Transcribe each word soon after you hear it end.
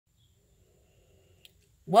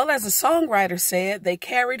Well, as the songwriter said, they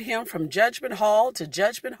carried him from judgment hall to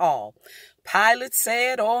judgment hall. Pilate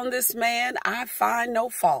said, on this man, I find no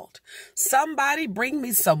fault. Somebody bring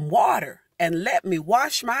me some water and let me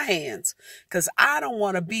wash my hands, because I don't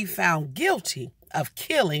want to be found guilty of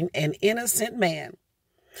killing an innocent man.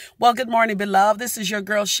 Well, good morning, beloved. This is your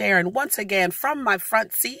girl Sharon once again from my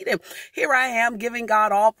front seat. And here I am giving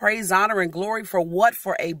God all praise, honor, and glory for what?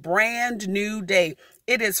 For a brand new day.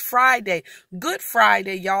 It is Friday. Good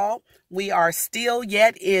Friday, y'all. We are still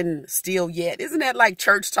yet. Isn't that like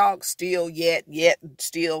church talk? Still yet,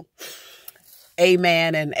 still.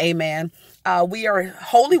 Amen and amen. We are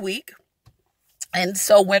Holy Week. And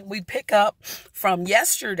so when we pick up from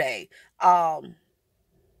yesterday,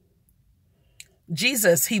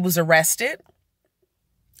 Jesus, he was arrested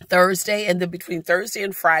Thursday, and then between Thursday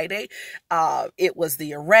and Friday, it was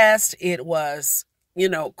the arrest. It was,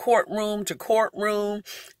 courtroom to courtroom,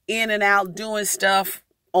 in and out, doing stuff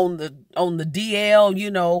on the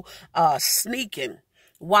DL, sneaking.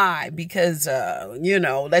 Why? Because,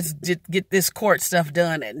 let's get this court stuff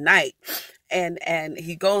done at night. And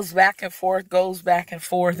he goes back and forth,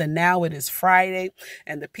 and now it is Friday,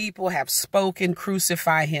 and the people have spoken,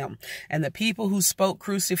 crucify him. And the people who spoke,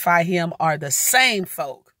 crucify him, are the same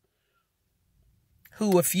folk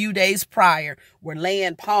who a few days prior were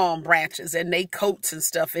laying palm branches and they coats and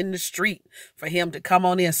stuff in the street for him to come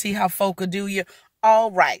on in. See how folk will do you?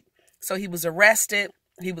 All right. So he was arrested.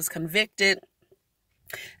 He was convicted.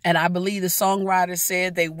 And I believe the songwriter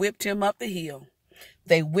said they whipped him up the hill.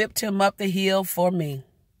 They whipped him up the hill for me.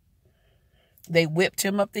 They whipped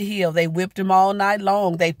him up the hill. They whipped him all night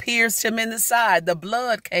long. They pierced him in the side. The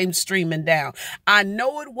blood came streaming down. I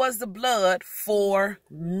know it was the blood for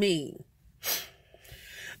me.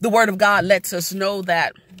 The word of God lets us know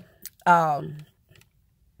that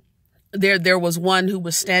there was one who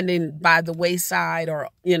was standing by the wayside, or,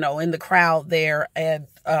 in the crowd there, and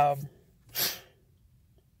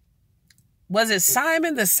was it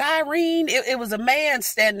Simon the Cyrene? It was a man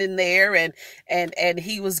standing there, and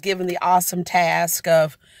he was given the awesome task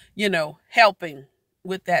of, helping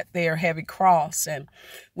with that there heavy cross. And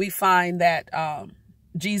we find that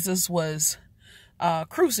Jesus was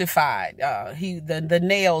crucified. The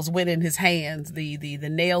nails went in his hands, the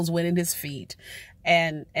nails went in his feet,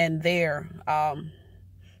 and there.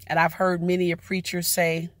 And I've heard many a preacher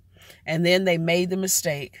say, and then they made the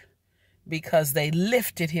mistake because they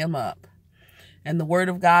lifted him up. And the word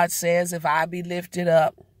of God says, if I be lifted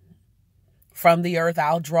up from the earth,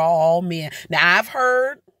 I'll draw all men. Now, I've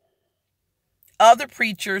heard other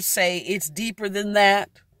preachers say it's deeper than that.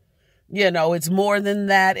 It's more than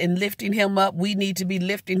that. And lifting him up, we need to be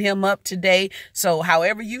lifting him up today. So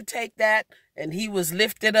however you take that, and he was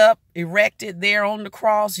lifted up, erected there on the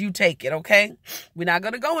cross, you take it, okay? We're not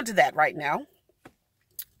going to go into that right now.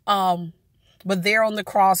 But there on the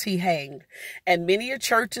cross, he hanged. And many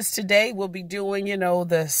churches today will be doing,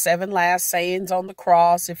 the 7 last sayings on the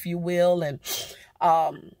cross, if you will. And,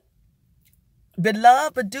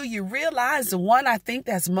 beloved, but do you realize the one I think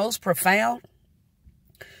that's most profound?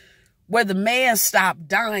 Where the man stopped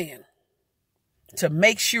dying to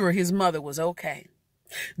make sure his mother was okay.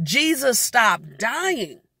 Jesus stopped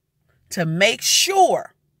dying to make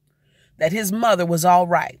sure that his mother was all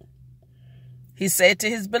right. He said to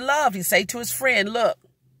his beloved, he said to his friend, look,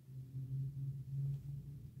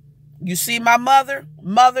 you see my mother?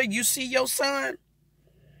 Mother, you see your son?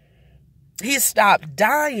 He stopped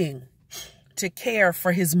dying to care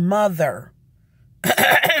for his mother.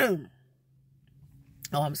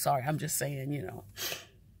 Oh, I'm sorry. I'm just saying,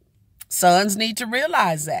 sons need to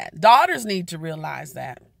realize that. Daughters need to realize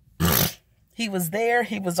that. He was there.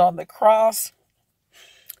 He was on the cross.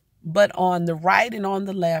 But on the right and on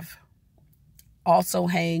the left, also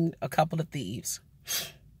hanged a couple of thieves.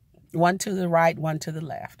 One to the right, one to the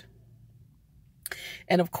left.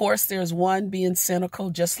 And of course, there's one being cynical,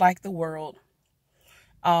 just like the world.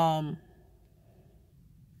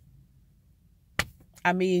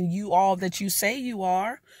 You all that you say you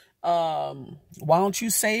are, why don't you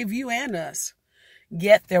save you and us?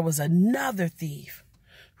 Yet there was another thief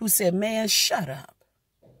who said, man, shut up.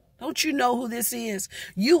 Don't you know who this is?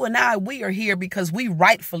 You and I, we are here because we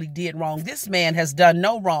rightfully did wrong. This man has done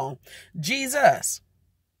no wrong. Jesus.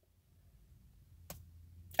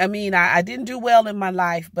 I didn't do well in my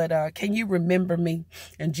life, but can you remember me?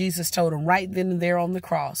 And Jesus told him right then and there on the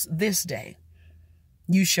cross, this day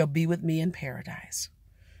you shall be with me in paradise.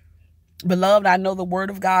 Beloved, I know the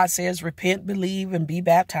word of God says, repent, believe, and be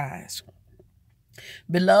baptized.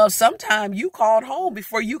 Beloved, sometime you called home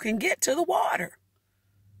before you can get to the water.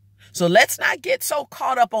 So let's not get so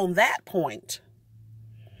caught up on that point.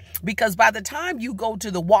 Because by the time you go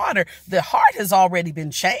to the water, the heart has already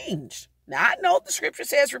been changed. Now, I know the scripture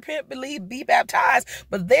says, repent, believe, be baptized,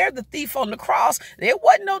 but there the thief on the cross, there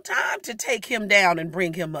wasn't no time to take him down and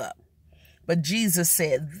bring him up. But Jesus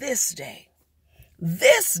said, this day,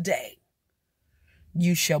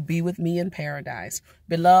 you shall be with me in paradise.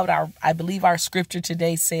 Beloved, I believe our scripture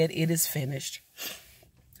today said it is finished.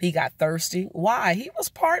 He got thirsty. Why? He was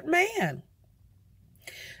part man.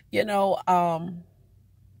 You know,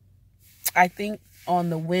 I think on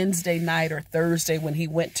the Wednesday night or Thursday when he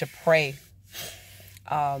went to pray,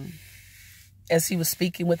 as he was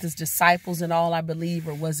speaking with his disciples and all, I believe,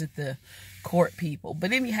 or was it the court people?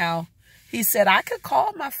 But anyhow, he said, I could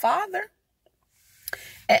call my Father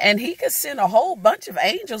and he could send a whole bunch of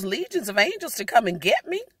angels, legions of angels to come and get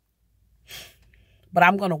me. But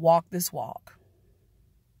I'm going to walk this walk.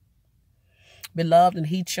 Beloved, and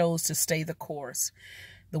he chose to stay the course.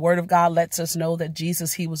 The word of God lets us know that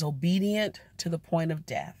Jesus, he was obedient to the point of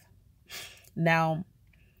death. Now,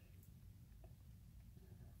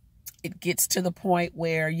 it gets to the point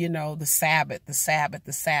where, you know, the Sabbath, the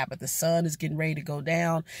sun is getting ready to go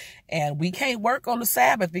down, and we can't work on the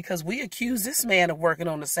Sabbath because we accuse this man of working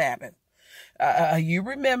on the Sabbath. You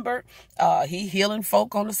remember, he healing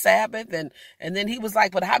folk on the Sabbath, and then he was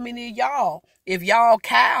like, but how many of y'all, if y'all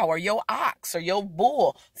cow or your ox or your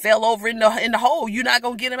bull fell over in the hole, you're not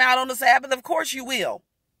going to get him out on the Sabbath? Of course you will.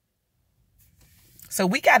 So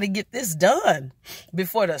we got to get this done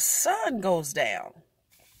before the sun goes down.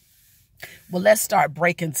 Well, let's start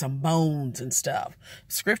breaking some bones and stuff.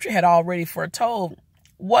 Scripture had already foretold,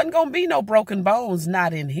 wasn't going to be no broken bones,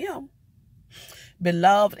 not in him.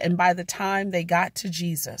 Beloved, and by the time they got to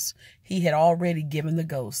Jesus, he had already given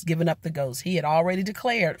up the ghost. He had already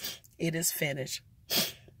declared, it is finished.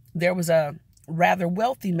 There was a rather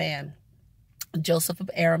wealthy man, Joseph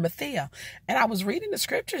of Arimathea, and I was reading the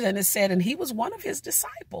scriptures, and it said, and he was one of his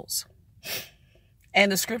disciples.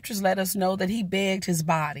 And the scriptures let us know that he begged his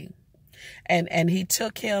body, and he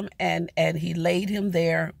took him and he laid him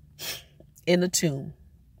there in the tomb.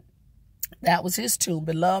 That was his tomb,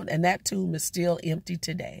 beloved, and that tomb is still empty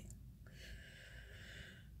today.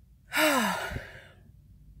 I'll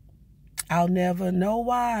never know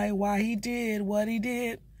why he did what he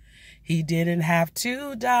did. He didn't have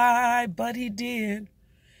to die, but he did.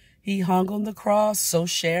 He hung on the cross so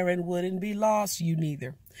Sharon wouldn't be lost, you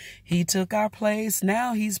neither. He took our place,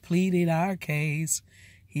 now he's pleading our case.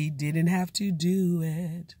 He didn't have to do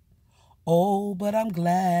it. Oh, but I'm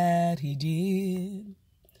glad he did.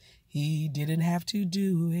 He didn't have to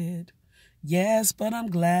do it. Yes, but I'm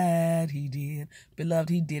glad he did. Beloved,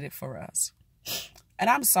 he did it for us. And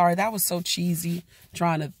I'm sorry, that was so cheesy,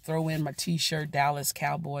 trying to throw in my t-shirt, Dallas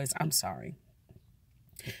Cowboys. I'm sorry.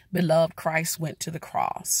 Beloved, Christ went to the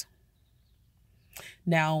cross.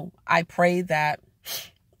 Now, I pray that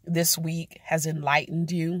this week has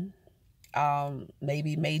enlightened you,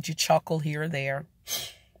 maybe made you chuckle here or there.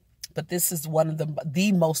 But this is one of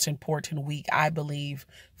the most important week, I believe,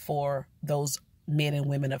 for those men and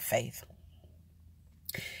women of faith.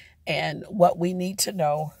 And what we need to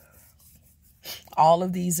know, all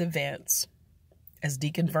of these events, as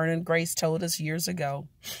Deacon Vernon Grace told us years ago,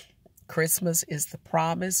 Christmas is the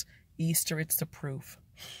promise, Easter, it's the proof.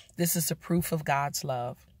 This is the proof of God's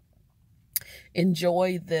love.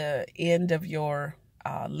 Enjoy the end of your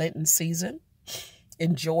Lenten season.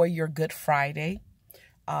 Enjoy your Good Friday.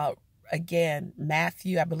 Again,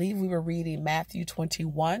 Matthew, I believe we were reading Matthew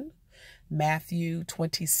 21, Matthew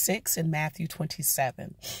 26, and Matthew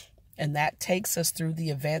 27. And that takes us through the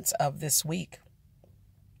events of this week.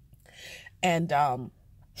 And I'm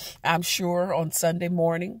sure on Sunday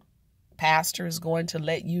morning, Pastor is going to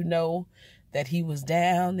let you know that he was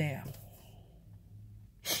down there.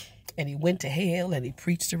 And he went to hell and he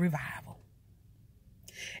preached a revival.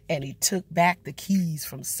 And he took back the keys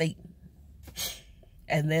from Satan.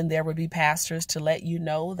 And then there would be pastors to let you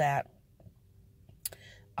know that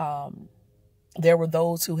there were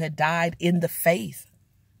those who had died in the faith.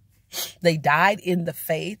 They died in the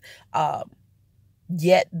faith,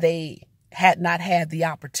 yet they had not had the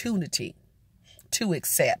opportunity to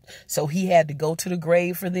accept. So he had to go to the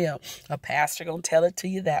grave for them. A pastor gonna tell it to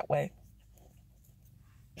you that way.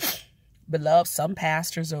 Beloved, some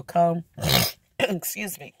pastors will come,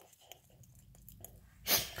 excuse me,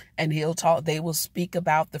 and they will speak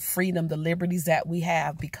about the freedom, the liberties that we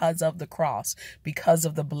have because of the cross, because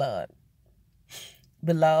of the blood.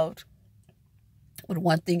 Beloved, but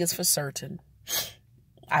one thing is for certain.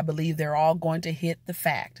 I believe they're all going to hit the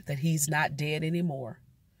fact that he's not dead anymore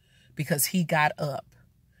because he got up.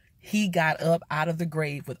 He got up out of the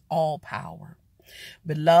grave with all power.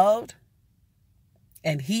 Beloved,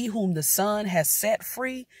 And he whom the Son has set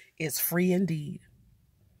free is free indeed.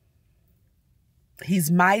 He's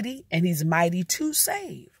mighty, and he's mighty to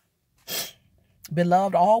save.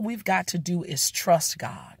 Beloved, all we've got to do is trust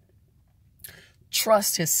God.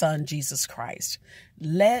 Trust his Son, Jesus Christ.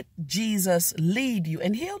 Let Jesus lead you,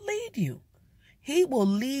 and he'll lead you. He will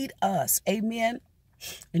lead us. Amen.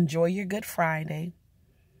 Enjoy your Good Friday.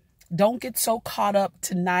 Don't get so caught up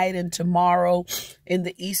tonight and tomorrow in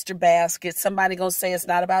the Easter basket. Somebody gonna say it's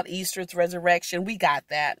not about Easter, it's resurrection. We got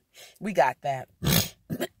that. We got that.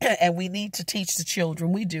 And we need to teach the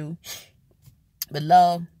children. We do. But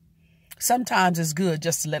love, sometimes it's good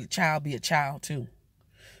just to let a child be a child too.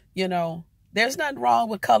 You know, there's nothing wrong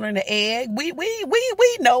with coloring the egg. We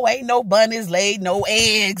know ain't no bunnies laid no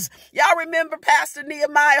eggs. Y'all remember Pastor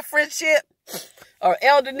Nehemiah Friendship? Or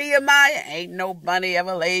Elder Nehemiah? Ain't no bunny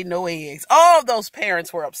ever laid no eggs. All of those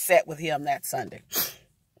parents were upset with him that Sunday.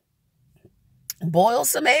 Boil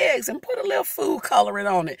some eggs and put a little food coloring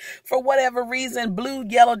on it. For whatever reason, blue,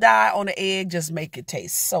 yellow dye on the egg just make it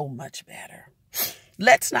taste so much better.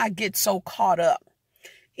 Let's not get so caught up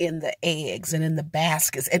in the eggs and in the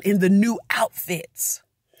baskets and in the new outfits.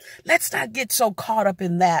 Let's not get so caught up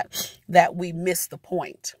in that we miss the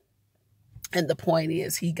point. And the point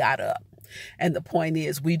is, he got up. And the point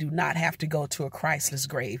is, we do not have to go to a Christless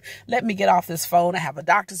grave. Let me get off this phone. I have a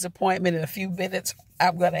doctor's appointment in a few minutes.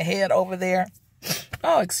 I'm going to head over there.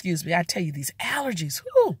 Oh, excuse me. I tell you, these allergies.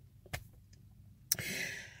 Whew.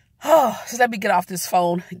 Oh, so let me get off this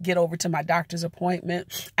phone, get over to my doctor's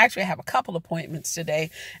appointment. Actually, I have a couple appointments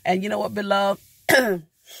today. And you know what, beloved? Then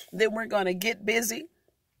we're going to get busy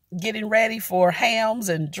getting ready for hams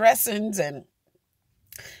and dressings and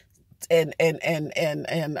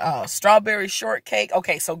strawberry shortcake.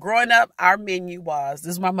 Okay, so growing up, our menu was,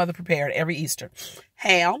 this is my mother prepared every Easter: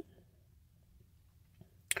 ham,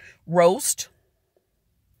 roast,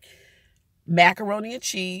 macaroni and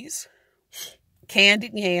cheese,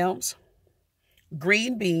 candied yams,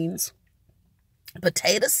 green beans,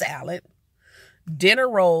 potato salad, dinner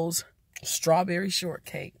rolls, strawberry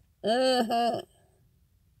shortcake.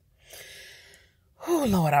 Oh,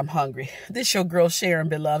 Lord, I'm hungry. This your girl, Sharon,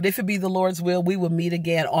 beloved. If it be the Lord's will, we will meet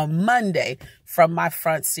again on Monday from my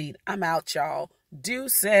front seat. I'm out, y'all.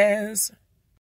 Deuces.